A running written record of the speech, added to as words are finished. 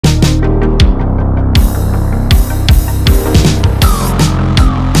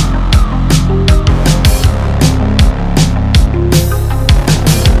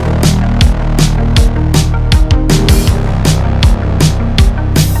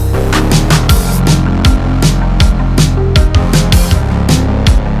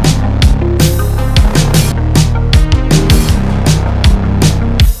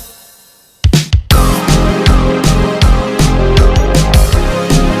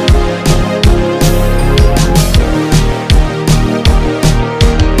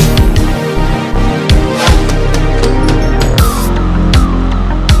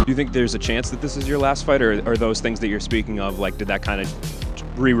there's a chance that this is your last fight, or are those things that you're speaking of, like, did that kind of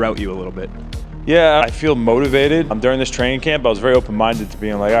reroute you a little bit? Yeah, I feel motivated. During this training camp, I was very open-minded to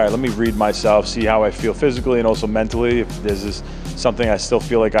being like, all right, let me read myself, see how I feel physically and also mentally. If there's something I still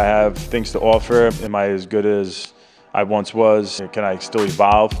feel like I have things to offer, am I as good as I once was? Can I still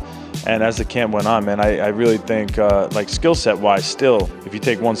evolve? And as the camp went on, man, I really think, like skill set wise still, if you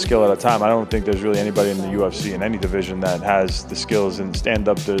take one skill at a time, I don't think there's really anybody in the UFC in any division that has the skills and stand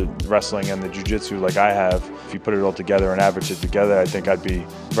up to wrestling and the jiu-jitsu like I have. If you put it all together and average it together, I think I'd be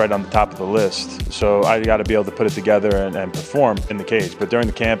right on the top of the list. So I got to be able to put it together and perform in the cage. But during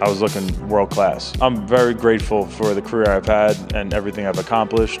the camp, I was looking world class. I'm very grateful for the career I've had and everything I've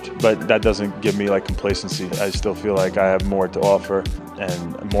accomplished, but that doesn't give me like complacency. I still feel like I have more to offer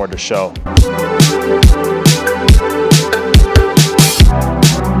and more to show.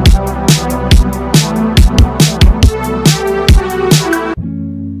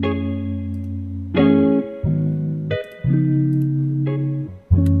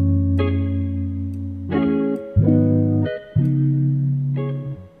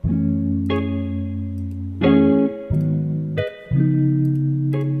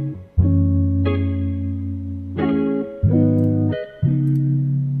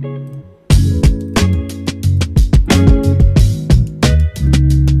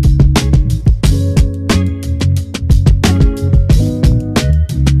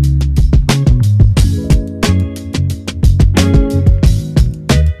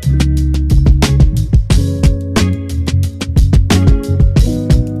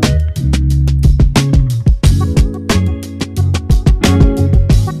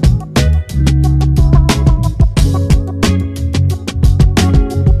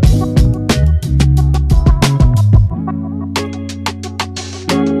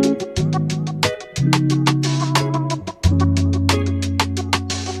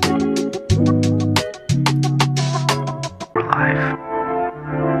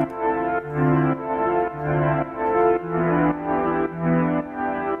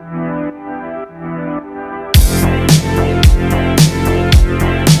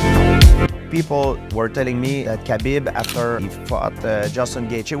 People were telling me that Khabib, after he fought Justin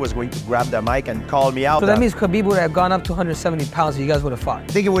Gaethje, was going to grab the mic and call me out. So that means Khabib would have gone up to 170 pounds, you guys would have fought? I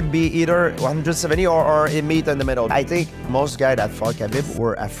think it would be either 170 or a meet in the middle. I think most guys that fought Khabib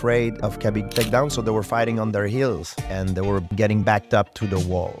were afraid of Khabib takedown, so they were fighting on their heels and they were getting backed up to the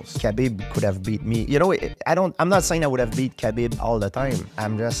walls. Khabib could have beat me. You know, I'm not saying I would have beat Khabib all the time.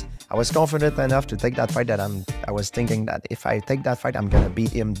 I was confident enough to take that fight that I was thinking that if I take that fight, I'm gonna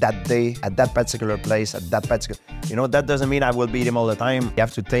beat him that day, at that particular place, at that particular, you know, that doesn't mean I will beat him all the time. You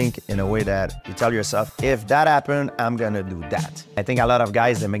have to think in a way that you tell yourself, if that happened, I'm gonna do that. I think a lot of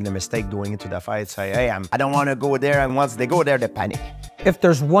guys, they make the mistake going into the fight, say, hey, I don't wanna go there, and once they go there, they panic. If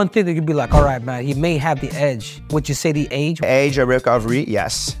there's one thing that you'd be like, all right, man, he may have the edge, would you say the age? Age of recovery,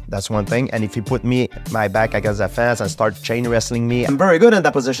 yes, that's one thing. And if he put my back against the fence and start chain wrestling me, I'm very good in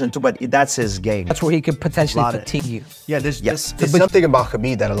that position too, but that's his game. That's where he could potentially fatigue you. Yeah, there's something about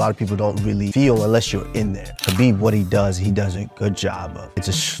Khabib that a lot of people don't really feel unless you're in there. Khabib, what he does a good job of. It's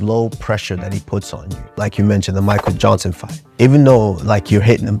a slow pressure that he puts on you. Like you mentioned, the Michael Johnson fight. Even though like you're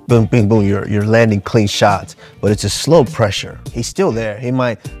hitting him, boom, boom, boom, you're landing clean shots, but it's a slow pressure. He's still there. He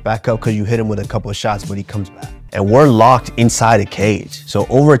might back up because you hit him with a couple of shots, but he comes back. And we're locked inside a cage. So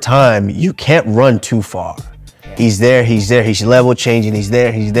over time, you can't run too far. He's there, he's level changing, he's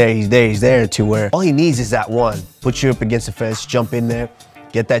there to where all he needs is that one. Put you up against the fence, jump in there,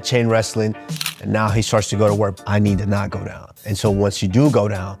 get that chain wrestling, and now he starts to go to work. I need to not go down. And so once you do go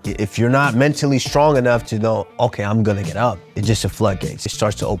down, if you're not mentally strong enough to know, okay, I'm gonna get up, it's just a floodgates. It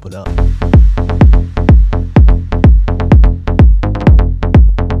starts to open up.